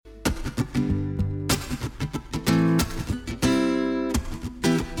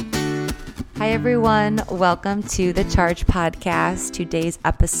Hi, everyone. Welcome to the Charge Podcast. Today's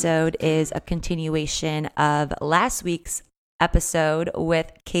episode is a continuation of last week's episode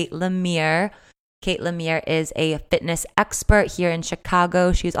with Kate Lemere. Kate Lemere is a fitness expert here in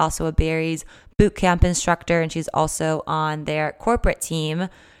Chicago. She's also a Barry's bootcamp instructor, and she's also on their corporate team.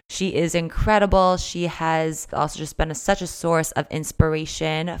 She is incredible. She has also just been such a source of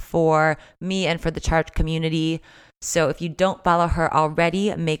inspiration for me and for the Charge community. So if you don't follow her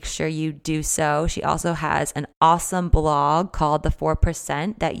already, make sure you do so. She also has an awesome blog called The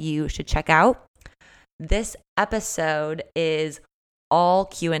 4% that you should check out. This episode is all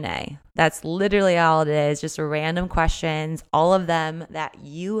Q&A. That's literally all it is, just random questions, all of them that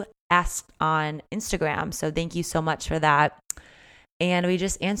you asked on Instagram. So thank you so much for that. And we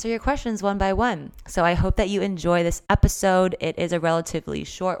just answer your questions one by one. So I hope that you enjoy this episode. It is a relatively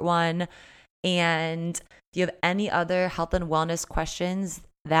short one. And if you have any other health and wellness questions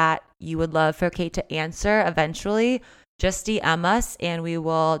that you would love for Kate to answer eventually, just DM us and we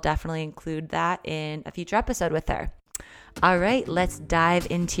will definitely include that in a future episode with her. All right, let's dive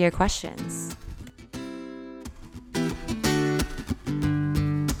into your questions.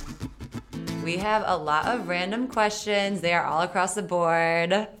 We have a lot of random questions. They are all across the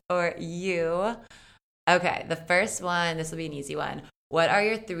board for you. Okay, the first one, this will be an easy one. What are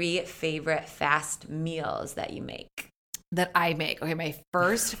your 3 favorite fast meals that you make? That I make. Okay, my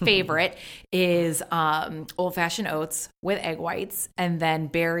first favorite is old-fashioned oats with egg whites, and then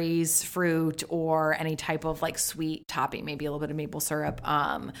berries, fruit, or any type of like sweet topping, maybe a little bit of maple syrup.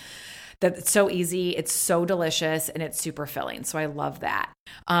 That's so easy. It's so delicious, and it's super filling. So I love that.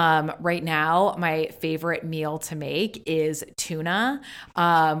 Right now, my favorite meal to make is tuna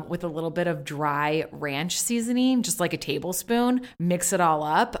with a little bit of dry ranch seasoning, just like a tablespoon. Mix it all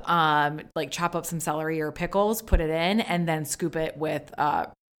up, like chop up some celery or pickles, put it in, and then scoop it with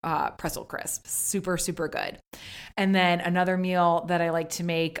pretzel crisp. Super, super good. And then another meal that I like to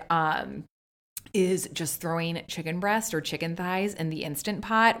make is just throwing chicken breast or chicken thighs in the Instant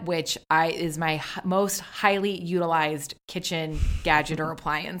Pot, which is my most highly utilized kitchen gadget or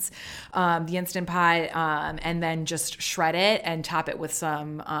appliance. The Instant Pot, and then just shred it and top it with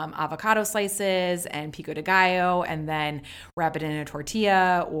some avocado slices and pico de gallo, and then wrap it in a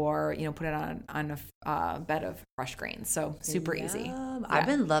tortilla or put it on a bed of fresh grains. So super easy. Yeah. I've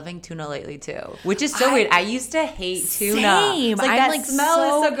been loving tuna lately too, which is so weird. I used to hate tuna. Same. It's like that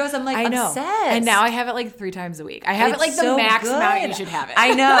smell is so gross. I'm like obsessed. And now I have it like 3 times a week. I have it like the max amount you should have it.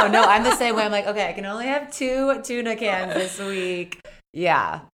 I know. No, I'm the same way. I'm like, okay, I can only have 2 tuna cans this week.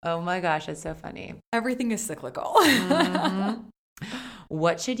 Yeah. Oh my gosh, that's so funny. Everything is cyclical. Mm-hmm.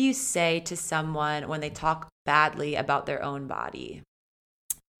 What should you say to someone when they talk badly about their own body?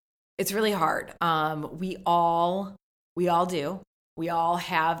 It's really hard. We all do. We all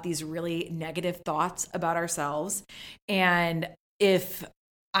have these really negative thoughts about ourselves. And if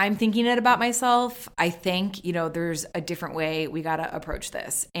I'm thinking it about myself, I think, there's a different way we got to approach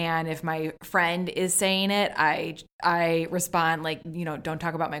this. And if my friend is saying it, I respond like, don't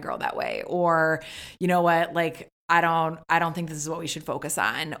talk about my girl that way. Or, you know what, like, I don't think this is what we should focus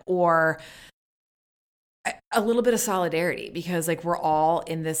on. Or a little bit of solidarity, because like we're all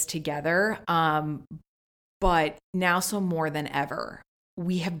in this together. But now so more than ever,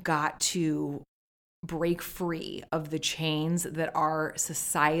 we have got to break free of the chains that our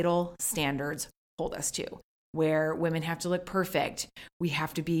societal standards hold us to, where women have to look perfect. We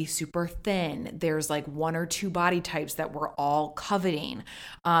have to be super thin. There's like 1 or 2 body types that we're all coveting.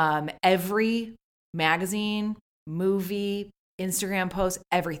 Every magazine, movie, Instagram post,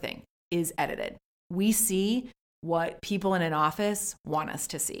 everything is edited. We see what people in an office want us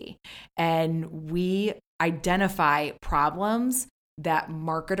to see. And we identify problems that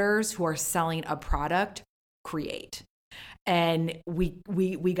marketers who are selling a product create. And we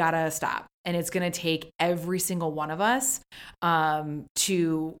gotta stop. And it's gonna take every single one of us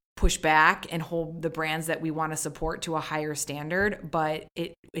to push back and hold the brands that we want to support to a higher standard. But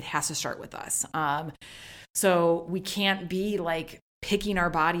it has to start with us. So we can't be like picking our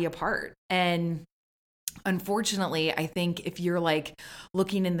body apart. And unfortunately, I think if you're like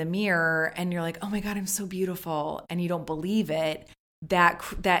looking in the mirror and you're like, oh my God, I'm so beautiful, and you don't believe it, that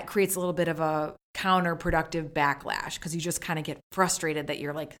creates a little bit of a counterproductive backlash, because you just kind of get frustrated that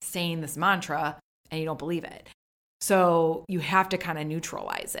you're like saying this mantra and you don't believe it. So you have to kind of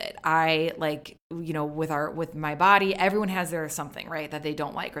neutralize it. I like, with my body, everyone has their something, right, that they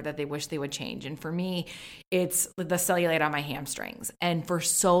don't like or that they wish they would change. And for me, it's the cellulite on my hamstrings. And for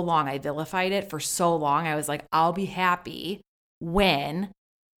so long, I vilified it. For so long, I was like, I'll be happy when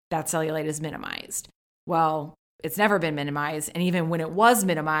that cellulite is minimized. Well, it's never been minimized. And even when it was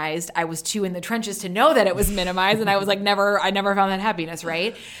minimized, I was too in the trenches to know that it was minimized. And I was like, I never found that happiness,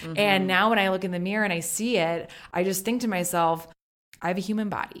 right? Mm-hmm. And now when I look in the mirror and I see it, I just think to myself, I have a human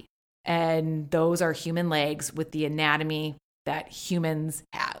body. And those are human legs with the anatomy that humans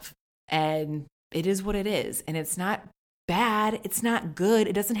have. And it is what it is. And it's not bad. It's not good.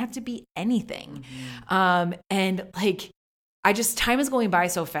 It doesn't have to be anything. Mm-hmm. And like, time is going by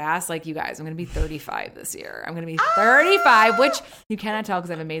so fast. Like, you guys, I'm going to be 35 this year. I'm going to be 35, which you cannot tell because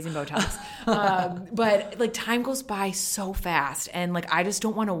I have amazing Botox. But like, time goes by so fast. And like, I just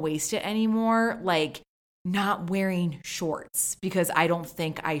don't want to waste it anymore. Like, not wearing shorts because I don't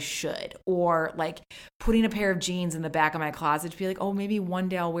think I should, or like putting a pair of jeans in the back of my closet to be like, oh, maybe one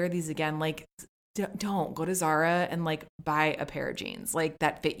day I'll wear these again. Like, don't go to Zara and like buy a pair of jeans like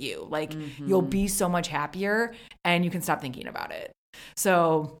that fit you. Like, you'll be so much happier and you can stop thinking about it.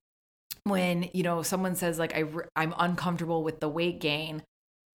 So when, someone says like, I'm uncomfortable with the weight gain,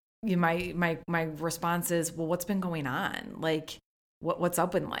 my response is, well, what's been going on? Like, what's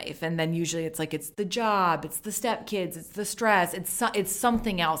up in life? And then usually it's like, it's the job, it's the stepkids, it's the stress, it's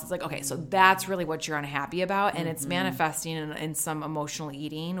something else. It's like, okay, so that's really what you're unhappy about. And it's manifesting in some emotional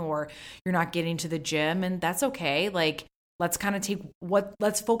eating, or you're not getting to the gym, and that's okay. Like, let's kind of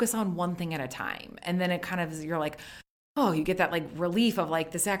let's focus on one thing at a time. And then it kind of, you're like, oh, you get that like relief of like,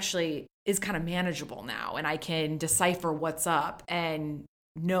 this actually is kind of manageable now. And I can decipher what's up and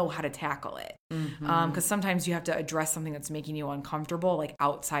know how to tackle it. Because sometimes you have to address something that's making you uncomfortable, like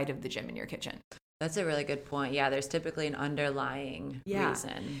outside of the gym in your kitchen. That's a really good point. Yeah, there's typically an underlying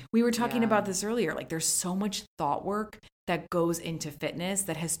reason. We were talking about this earlier. Like, there's so much thought work that goes into fitness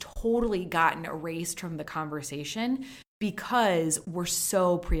that has totally gotten erased from the conversation because we're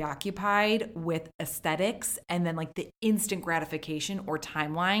so preoccupied with aesthetics and then like the instant gratification or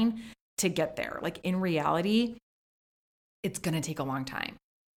timeline to get there. Like, in reality, it's going to take a long time.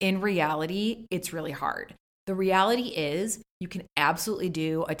 In reality, it's really hard. The reality is you can absolutely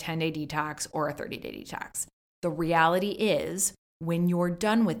do a 10-day detox or a 30-day detox. The reality is, when you're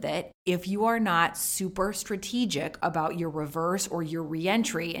done with it, if you are not super strategic about your reverse or your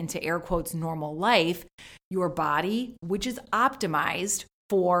reentry into air quotes normal life, your body, which is optimized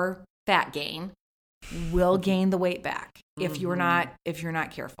for fat gain, will gain the weight back if you're not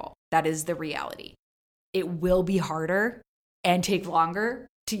careful. That is the reality. It will be harder and take longer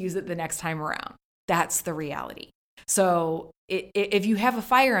to use it the next time around. That's the reality. So if you have a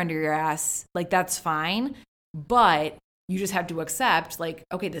fire under your ass, like, that's fine, but you just have to accept, like,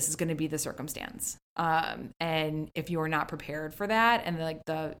 okay, this is going to be the circumstance. And if you are not prepared for that, and like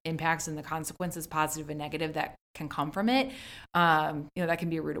the impacts and the consequences, positive and negative, that can come from it, that can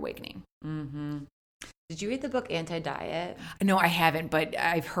be a rude awakening. Mm-hmm. Did you read the book Anti-Diet? No, I haven't, but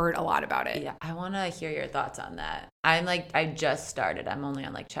I've heard a lot about it. Yeah, I want to hear your thoughts on that. I just started. I'm only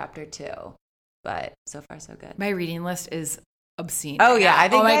on like chapter 2, but so far so good. My reading list is obscene. Oh yeah, I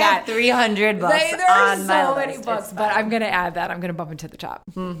think I have 300 books there are on my so list. many books, but I'm going to add that. I'm going to bump into the top.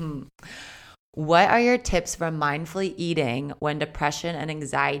 Mm-hmm. What are your tips for mindfully eating when depression and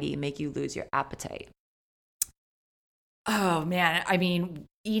anxiety make you lose your appetite? Oh man, I mean,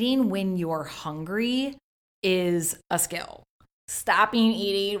 eating when you're hungry is a skill. Stopping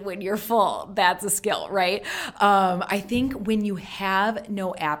eating when you're full, that's a skill, right? I think when you have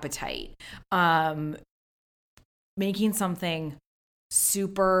no appetite, making something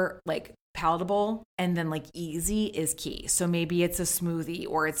super like palatable and then like easy is key. So maybe it's a smoothie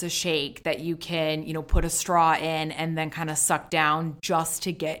or it's a shake that you can, put a straw in and then kind of suck down just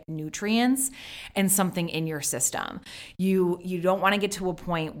to get nutrients and something in your system. You don't want to get to a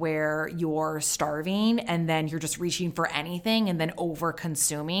point where you're starving and then you're just reaching for anything and then over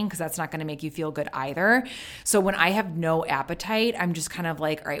consuming, because that's not going to make you feel good either. So when I have no appetite, I'm just kind of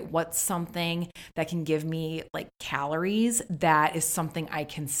like, all right, what's something that can give me like calories that is something I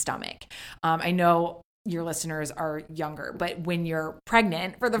can stomach? I know your listeners are younger, but when you're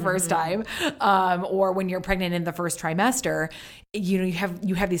pregnant for the first time, or when you're pregnant in the first trimester, you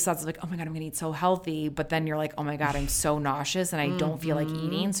have these thoughts of like, oh my God, I'm going to eat so healthy. But then you're like, oh my God, I'm so nauseous and I don't feel like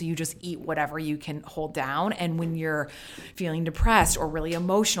eating. So you just eat whatever you can hold down. And when you're feeling depressed or really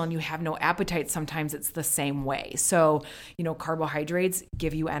emotional and you have no appetite, sometimes it's the same way. So, carbohydrates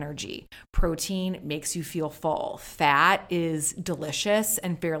give you energy. Protein makes you feel full. Fat is delicious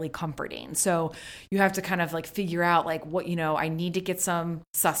and fairly comforting. So you have to kind of like figure out like what, I need to get some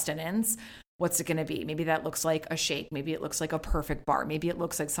sustenance. What's it going to be? Maybe that looks like a shake. Maybe it looks like a perfect bar. Maybe it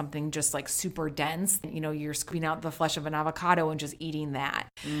looks like something just like super dense. You're scooping out the flesh of an avocado and just eating that.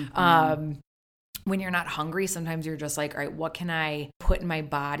 When you're not hungry, sometimes you're just like, all right, what can I put in my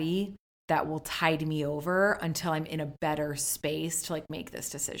body that will tide me over until I'm in a better space to like make this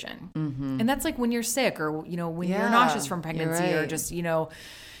decision. And that's like when you're sick or, you know, when you're nauseous from pregnancy or just, you know,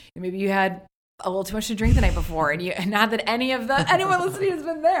 maybe you had a little too much to drink the night before, and not that anyone listening has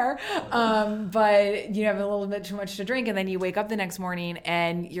been there, but you have a little bit too much to drink, and then you wake up the next morning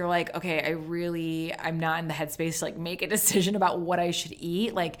and you're like, okay, I'm not in the headspace to like make a decision about what I should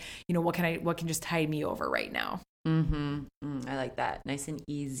eat. Like, you know, what can just tide me over right now? I like that. Nice and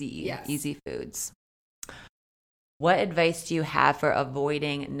easy. Yes. Easy foods. What advice do you have for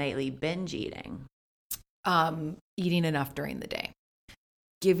avoiding nightly binge eating? Eating enough during the day.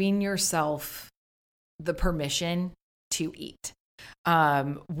 Giving yourself the permission to eat.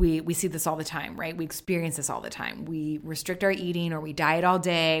 We see this all the time, right? We experience this all the time. We restrict our eating or we diet all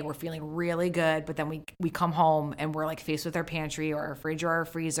day. We're feeling really good, but then we come home and we're like faced with our pantry or our fridge or our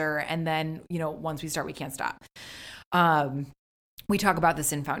freezer. And then, you know, once we start, we can't stop. We talk about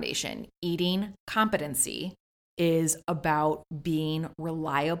this in Foundation. Eating competency is about being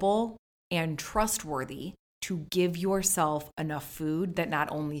reliable and trustworthy to give yourself enough food that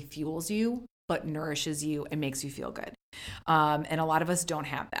not only fuels you, but nourishes you and makes you feel good. And a lot of us don't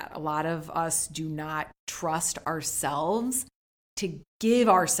have that. A lot of us do not trust ourselves to give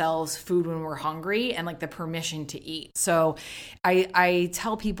ourselves food when we're hungry and like the permission to eat. So I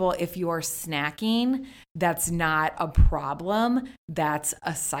tell people, if you're snacking, that's not a problem. That's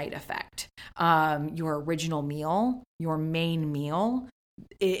a side effect. Your original meal, your main meal,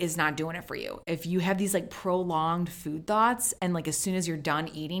 is not doing it for you. If you have these like prolonged food thoughts and like as soon as you're done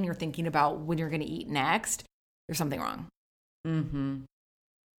eating, you're thinking about when you're going to eat next, there's something wrong.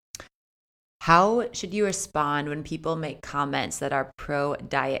 How should you respond when people make comments that are pro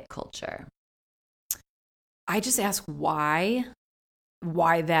diet culture? I just ask why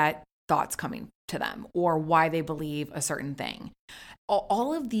that thought's coming to them or why they believe a certain thing.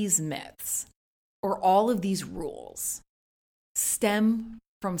 All of these myths or all of these rules stem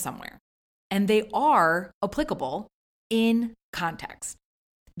from somewhere, and they are applicable in context.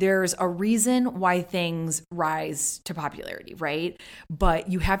 There's a reason why things rise to popularity, right? But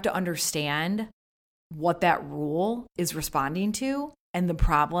you have to understand what that rule is responding to and the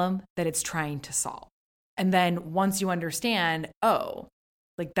problem that it's trying to solve. And then once you understand, oh,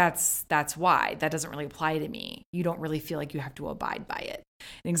 like that's why that doesn't really apply to me, you don't really feel like you have to abide by it.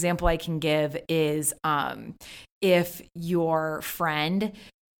 An example I can give is if your friend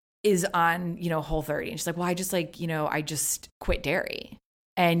is on, Whole30 and she's like, well, I just quit dairy.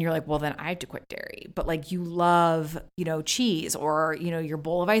 And you're like, well, then I have to quit dairy. But like you love, cheese or, your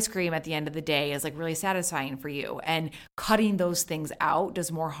bowl of ice cream at the end of the day is like really satisfying for you. And cutting those things out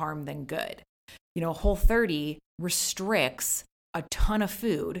does more harm than good. Whole30 restricts a ton of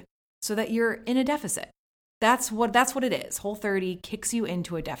food so that you're in a deficit. That's what it is. Whole30 kicks you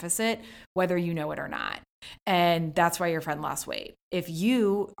into a deficit, whether you know it or not. And that's why your friend lost weight. If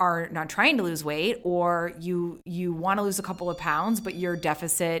you are not trying to lose weight or you want to lose a couple of pounds, but your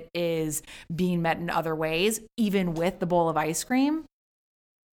deficit is being met in other ways, even with the bowl of ice cream,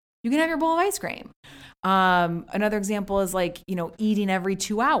 you can have your bowl of ice cream. Another example is like, eating every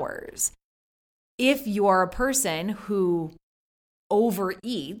 2 hours. If you are a person who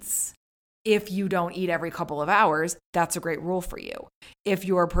overeats, if you don't eat every couple of hours, that's a great rule for you. If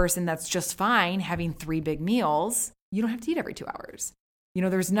you're a person that's just fine having 3 big meals, you don't have to eat every 2 hours.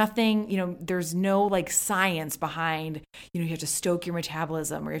 There's nothing, there's no like science behind, you have to stoke your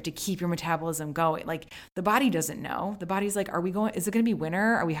metabolism or you have to keep your metabolism going. Like the body doesn't know. The body's like, is it going to be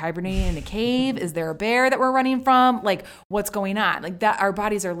winter? Are we hibernating in a cave? Is there a bear that we're running from? Like what's going on? Like that, our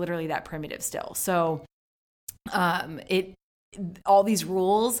bodies are literally that primitive still. So, all these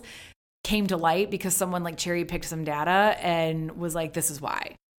rules came to light because someone like cherry picked some data and was like, this is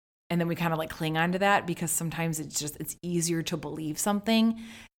why. And then we kind of like cling on to that because sometimes it's easier to believe something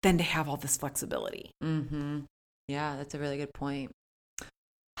than to have all this flexibility. Yeah, that's a really good point.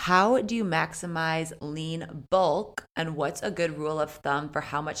 How do you maximize lean bulk, and what's a good rule of thumb for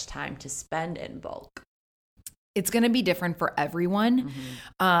how much time to spend in bulk? It's going to be different for everyone.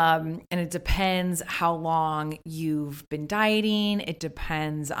 And it depends how long you've been dieting. It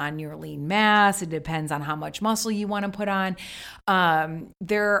depends on your lean mass. It depends on how much muscle you want to put on.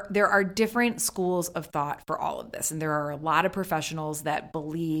 There are different schools of thought for all of this. And there are a lot of professionals that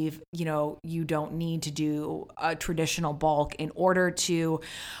believe, you don't need to do a traditional bulk in order to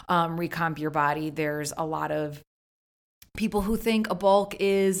recomp your body. There's a lot of people who think a bulk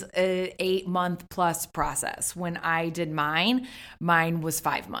is an 8-month plus process. When I did mine was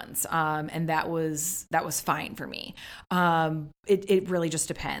 5 months. And that was fine for me. It really just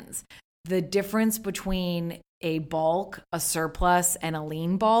depends. The difference between a bulk, a surplus, and a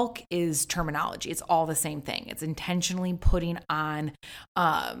lean bulk is terminology. It's all the same thing. It's intentionally putting on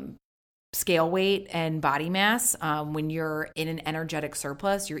scale weight and body mass. When you're in an energetic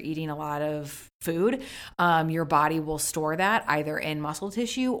surplus, you're eating a lot of food. Your body will store that either in muscle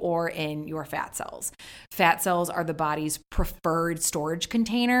tissue or in your fat cells. Fat cells are the body's preferred storage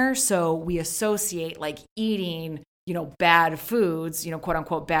container. So we associate like eating, bad foods, quote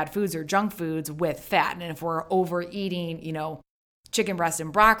unquote bad foods or junk foods with fat. And if we're overeating, chicken breast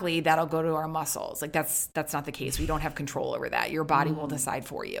and broccoli, that'll go to our muscles. Like that's not the case. We don't have control over that. Your body will decide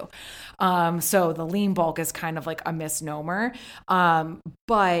for you. So the lean bulk is kind of like a misnomer.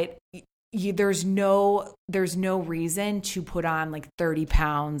 But there's no reason to put on like 30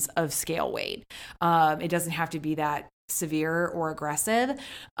 pounds of scale weight. It doesn't have to be that severe or aggressive.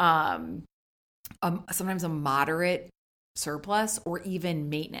 Sometimes a moderate surplus or even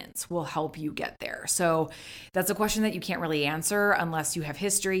maintenance will help you get there. So that's a question that you can't really answer unless you have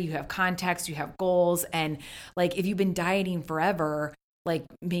history, you have context, you have goals. And like, if you've been dieting forever, like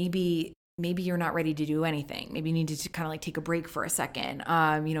maybe you're not ready to do anything. Maybe you need to kind of like take a break for a second.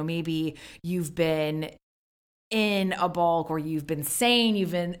 Maybe you've been in a bulk or you've been saying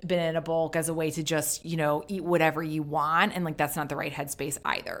you've been in a bulk as a way to just, eat whatever you want. And like, that's not the right headspace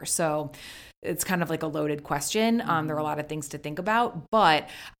either. So it's kind of like a loaded question. There are a lot of things to think about, but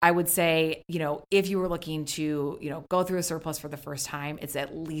I would say, if you were looking to, go through a surplus for the first time, it's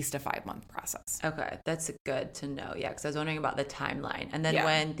at least a 5-month process. Okay. That's good to know. Yeah. Cause I was wondering about the timeline. And then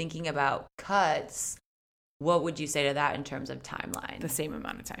when thinking about cuts, what would you say to that in terms of timeline? The same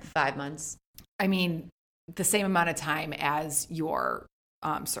amount of time. 5 months. I mean, the same amount of time as your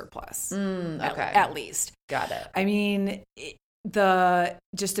surplus. Okay. At least. Got it. I mean,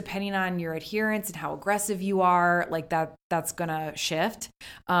 just depending on your adherence and how aggressive you are, like that's gonna shift.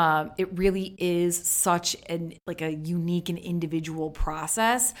 It really is such a unique and individual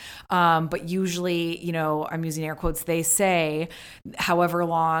process. But usually, I'm using air quotes, they say however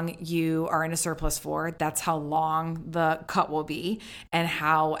long you are in a surplus for, that's how long the cut will be. And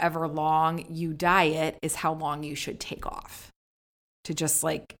however long you diet is how long you should take off to just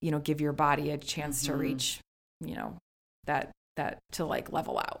give your body a chance to reach, that to like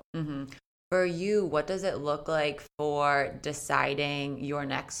level out. Mm-hmm. For you, what does it look like for deciding your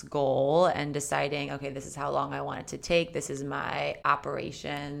next goal and deciding, okay, this is how long I want it to take. This is my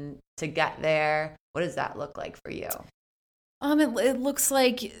operation to get there. What does that look like for you? It looks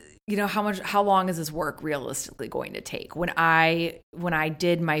like, how long is this work realistically going to take? When I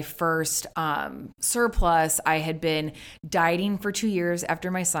did my first surplus, I had been dieting for 2 years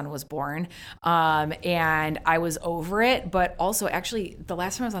after my son was born. And I was over it, but also actually the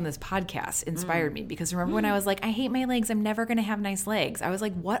last time I was on this podcast inspired me, because remember when I was like, I hate my legs, I'm never going to have nice legs. I was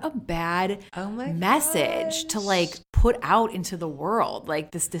like, what a bad message to like put out into the world,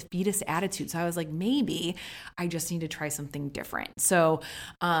 like this defeatist attitude. So I was like, maybe I just need to try something different. So,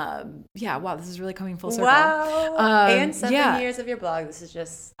 wow, this is really coming full circle. Wow. And 7 years of your blog. This is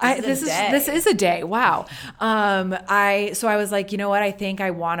just, this is a day. Wow. I was like, you know what? I think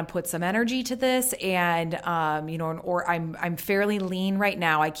I want to put some energy to this, and, or I'm fairly lean right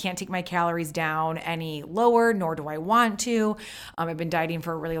now. I can't take my calories down any lower, nor do I want to. I've been dieting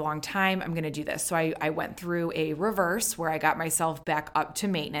for a really long time. I'm going to do this. So I went through a reverse where I got myself back up to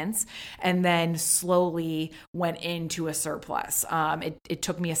maintenance and then slowly went into a surplus. It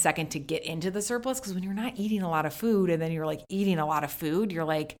took me a second to get into the surplus, because when you're not eating a lot of food and then you're like eating a lot of food, you're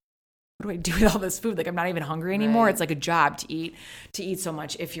like, what do I do with all this food? Like, I'm not even hungry anymore. Right. It's like a job to eat so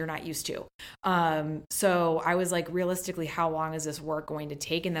much if you're not used to. So I was like, realistically, how long is this work going to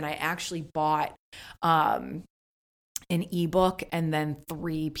take? And then I actually bought an ebook and then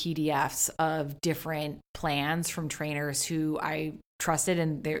 3 PDFs of different plans from trainers who I trusted,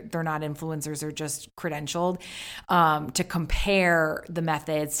 and they're not influencers, they're just credentialed, to compare the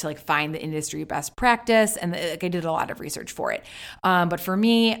methods to like find the industry best practice. And I did a lot of research for it. But for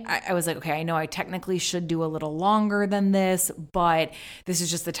me, I was like, okay, I know I technically should do a little longer than this, but this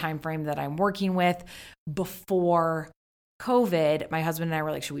is just the time frame that I'm working with. Before COVID, my husband and I were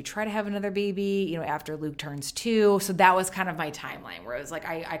like, should we try to have another baby, after Luke turns 2? So that was kind of my timeline, where it was like,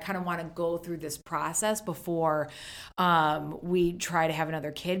 I kind of want to go through this process before we try to have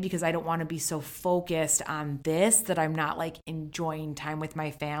another kid, because I don't want to be so focused on this that I'm not like enjoying time with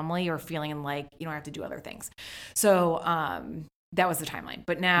my family or feeling like, I have to do other things. So that was the timeline.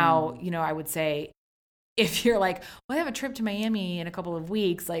 But now, I would say, if you're like, well, I have a trip to Miami in a couple of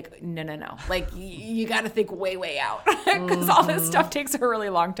weeks, like, no. Like, you got to think way out, because all this stuff takes a really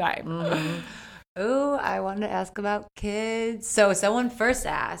long time. Oh, I wanted to ask about kids. So someone first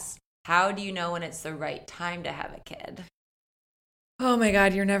asked, How do you know when it's the right time to have a kid? Oh my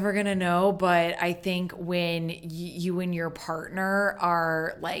God, you're never going to know. But I think when you and your partner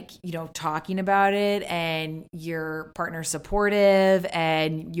are like, talking about it and your partner's supportive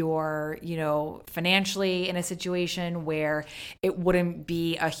and you're, financially in a situation where it wouldn't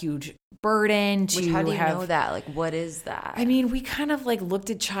be a huge burden to how do you know that? Like, what is that? I mean, we kind of like looked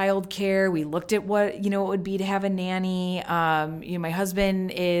at childcare. We looked at what, it would be to have a nanny. My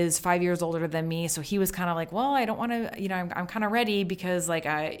husband is 5 years older than me. So he was kind of like, well, I don't want to, I'm kind of ready because like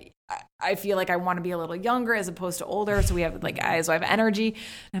I feel like I want to be a little younger as opposed to older. So we have like guys, so I have energy.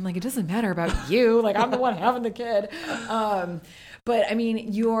 And I'm like, it doesn't matter about you. Like I'm the one having the kid. But I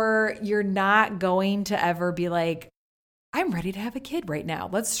mean, you're not going to ever be like, I'm ready to have a kid right now.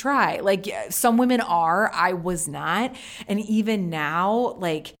 Let's try. Like some women are, I was not. And even now,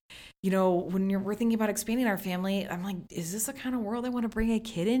 like, when we're thinking about expanding our family, I'm like, is this the kind of world I want to bring a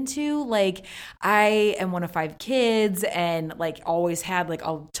kid into? Like I am one of 5 kids and like always had like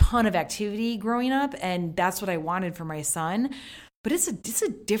a ton of activity growing up. And that's what I wanted for my son. But it's a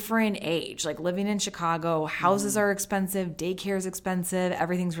different age. Like living in Chicago, houses are expensive, daycare is expensive,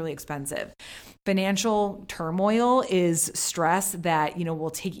 everything's really expensive. Financial turmoil is stress that,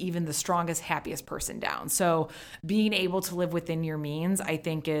 will take even the strongest, happiest person down. So being able to live within your means, I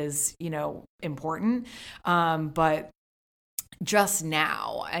think is, important. But just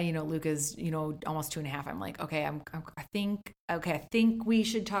now, Luke is, almost 2.5. I'm like, okay, I think we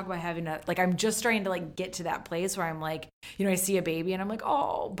should talk about having I'm just starting to like get to that place where I'm like, I see a baby and I'm like,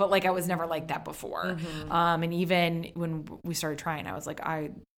 oh, but like I was never like that before. And even when we started trying, I was like,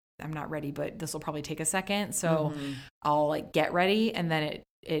 I'm not ready, but this will probably take a second. So I'll like get ready. And then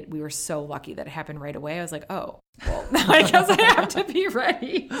we were so lucky that it happened right away. I was like, oh, well, now I guess I have to be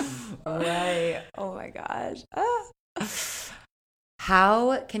ready. Right. Oh my gosh.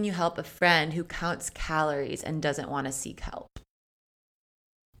 How can you help a friend who counts calories and doesn't want to seek help?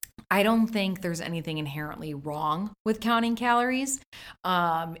 I don't think there's anything inherently wrong with counting calories.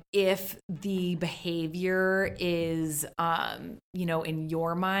 If the behavior is, in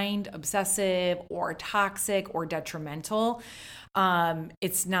your mind, obsessive or toxic or detrimental,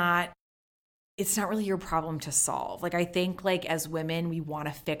 it's not really your problem to solve. Like I think like as women, we want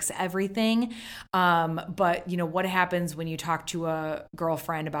to fix everything. But what happens when you talk to a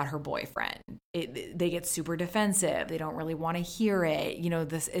girlfriend about her boyfriend? They get super defensive. They don't really want to hear it.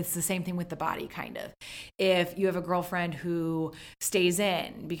 It's the same thing with the body kind of. If you have a girlfriend who stays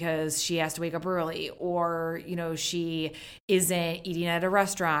in because she has to wake up early or, she isn't eating at a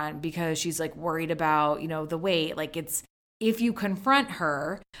restaurant because she's like worried about, the weight, like if you confront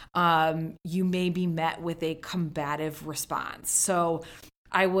her, you may be met with a combative response. So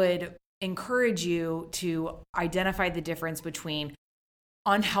I would encourage you to identify the difference between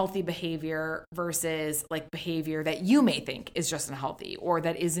unhealthy behavior versus like behavior that you may think is just unhealthy or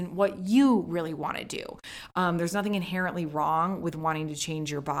that isn't what you really want to do. There's nothing inherently wrong with wanting to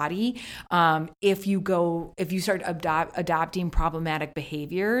change your body. If you start adopting problematic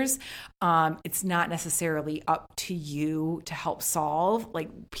behaviors, it's not necessarily up to you to help solve.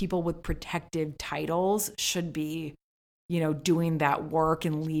 Like people with protective titles should be doing that work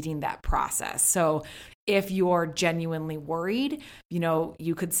and leading that process. So if you're genuinely worried,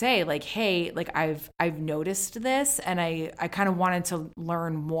 you could say like, hey, like I've noticed this and I kind of wanted to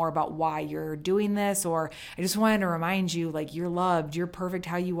learn more about why you're doing this, or I just wanted to remind you like you're loved, you're perfect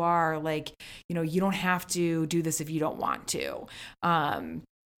how you are. Like, you don't have to do this if you don't want to.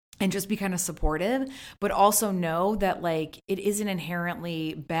 And just be kind of supportive, but also know that like it isn't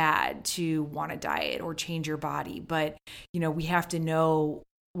inherently bad to want to diet or change your body, but we have to know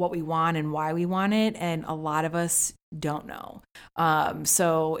what we want and why we want it, and a lot of us don't know.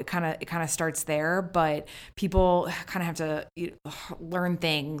 So it kind of starts there, but people kind of have to learn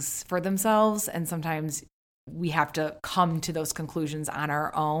things for themselves, and sometimes we have to come to those conclusions on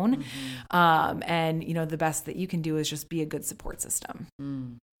our own. And the best that you can do is just be a good support system.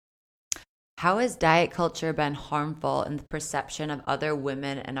 How has diet culture been harmful in the perception of other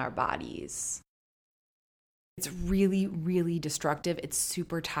women and our bodies? It's really, really destructive. It's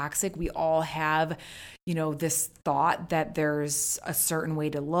super toxic. We all have, this thought that there's a certain way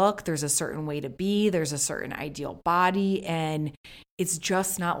to look, there's a certain way to be, there's a certain ideal body, and it's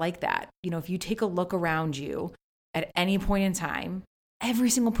just not like that. If you take a look around you at any point in time, every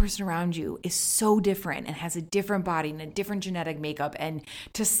single person around you is so different and has a different body and a different genetic makeup. And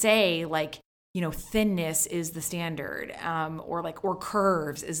to say like, thinness is the standard, or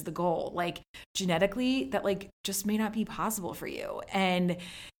curves is the goal. Like genetically that like just may not be possible for you. And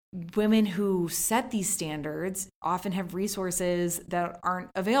women who set these standards often have resources that aren't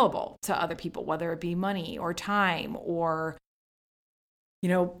available to other people, whether it be money or time or,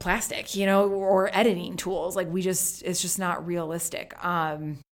 plastic, or editing tools. Like it's just not realistic.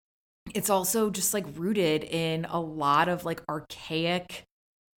 It's also just like rooted in a lot of like archaic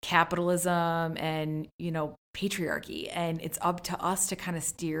capitalism and, patriarchy. And it's up to us to kind of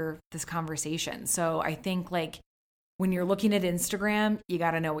steer this conversation. So I think like when you're looking at Instagram, you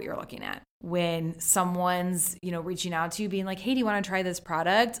got to know what you're looking at. When someone's, reaching out to you being like, hey, do you want to try this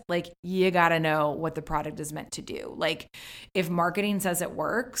product? Like, you got to know what the product is meant to do. Like, if marketing says it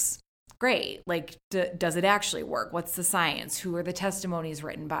works, great. Like, does it actually work? What's the science? Who are the testimonies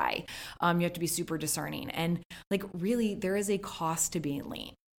written by? You have to be super discerning. And like, really, there is a cost to being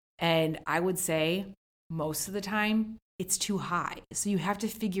lean. And I would say most of the time, it's too high. So you have to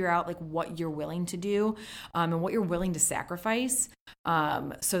figure out like what you're willing to do and what you're willing to sacrifice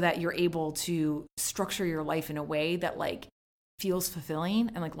so that you're able to structure your life in a way that like feels fulfilling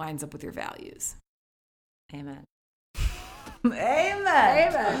and like lines up with your values. Amen.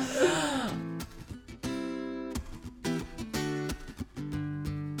 Amen.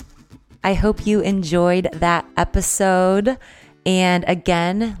 I hope you enjoyed that episode. And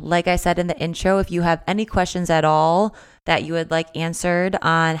again, like I said in the intro, if you have any questions at all that you would like answered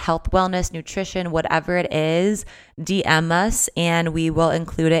on health, wellness, nutrition, whatever it is, DM us and we will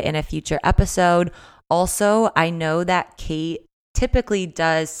include it in a future episode. Also, I know that Kate typically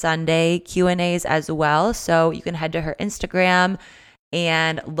does Sunday Q&As as well. So you can head to her Instagram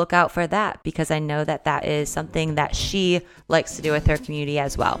and look out for that because I know that that is something that she likes to do with her community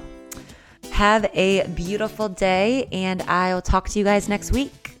as well. Have a beautiful day, and I'll talk to you guys next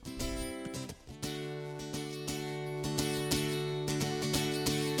week.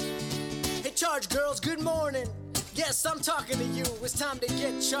 Hey, Charge Girls, good morning. Yes, I'm talking to you. It's time to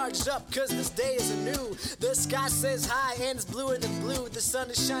get charged up, cause this day is anew. The sky says hi and it's bluer than blue. The sun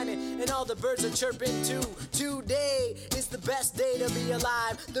is shining and all the birds are chirping too. Today is the best day to be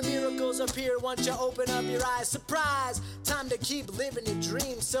alive. The miracles appear once you open up your eyes. Surprise! Time to keep living your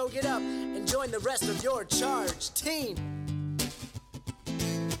dreams. So get up and join the rest of your Charge team.